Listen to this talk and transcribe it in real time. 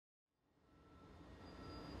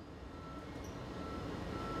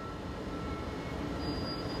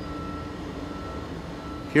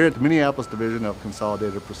Here at the Minneapolis division of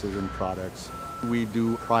Consolidated Precision Products, we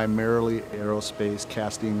do primarily aerospace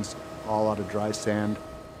castings, all out of dry sand,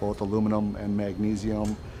 both aluminum and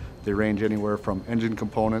magnesium. They range anywhere from engine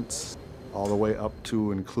components all the way up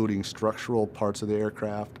to including structural parts of the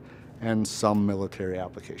aircraft and some military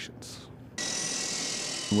applications.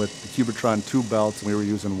 With the Cubitron II belts, we were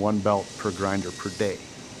using 1 belt per grinder per day.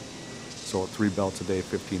 So 3 belts a day,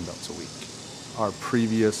 15 belts a week. Our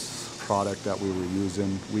previous product that we were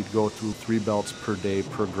using, we'd go through 3 belts per day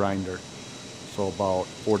per grinder. So about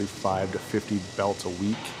 45 to 50 belts a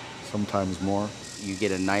week, sometimes more. You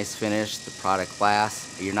get a nice finish, the product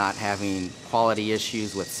lasts. You're not having quality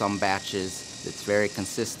issues with some batches. It's very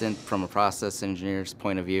consistent from a process engineer's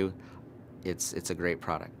point of view. It's a great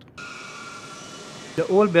product. The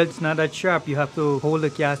old belt's not that sharp. You have to hold the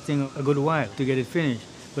casting a good while to get it finished.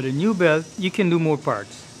 But a new belt, you can do more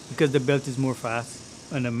parts because the belt is more fast.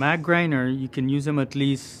 On a mag grinder, you can use them at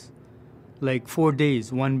least like 4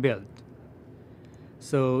 days, 1 belt.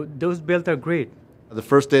 So those belts are great. The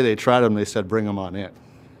first day they tried them, they said, bring them on in.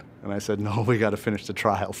 And I said, no, we got to finish the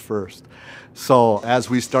trial first. So as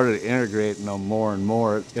we started integrating them more and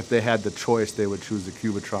more, if they had the choice, they would choose the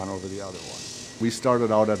Cubitron over the other one. We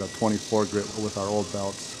started out at a 24 grit with our old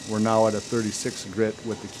belts. We're now at a 36 grit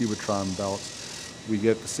with the Cubitron belts. We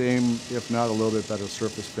get the same, if not a little bit better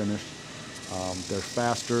surface finish. They're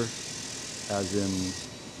faster, as in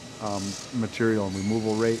material and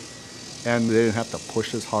removal rate, and they didn't have to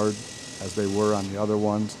push as hard as they were on the other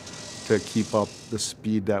ones to keep up the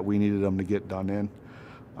speed that we needed them to get done in.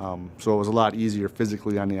 So it was a lot easier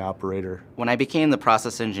physically on the operator. When I became the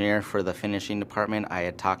process engineer for the finishing department, I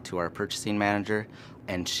had talked to our purchasing manager,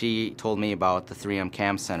 and she told me about the 3M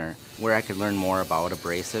Cam Center, where I could learn more about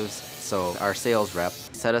abrasives. So our sales rep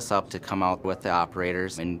set us up to come out with the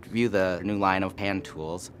operators and view the new line of hand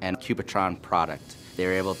tools and Cubitron product. They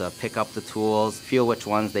were able to pick up the tools, feel which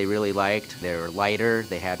ones they really liked. They were lighter,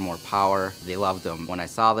 they had more power, they loved them. When I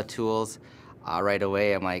saw the tools, right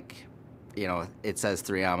away I'm like, you know, it says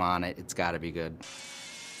 3M on it, it's gotta be good.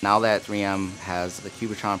 Now that 3M has the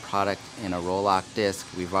Cubitron product in a roll-lock disc,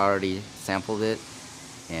 we've already sampled it,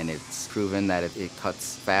 and it's proven that it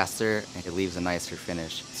cuts faster and it leaves a nicer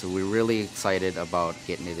finish. So we're really excited about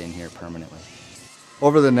getting it in here permanently.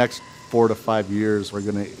 Over the next 4 to 5 years, we're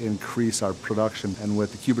going to increase our production, and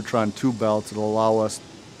with the Cubitron II belts, it'll allow us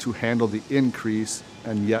to handle the increase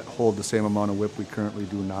and yet hold the same amount of whip we currently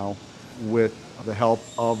do now. With the help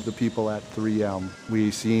of the people at 3M,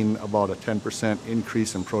 we've seen about a 10%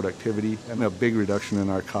 increase in productivity and a big reduction in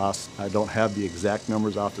our costs. I don't have the exact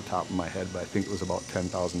numbers off the top of my head, but I think it was about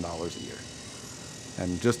 $10,000 a year.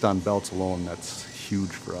 And just on belts alone, that's huge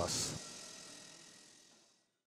for us.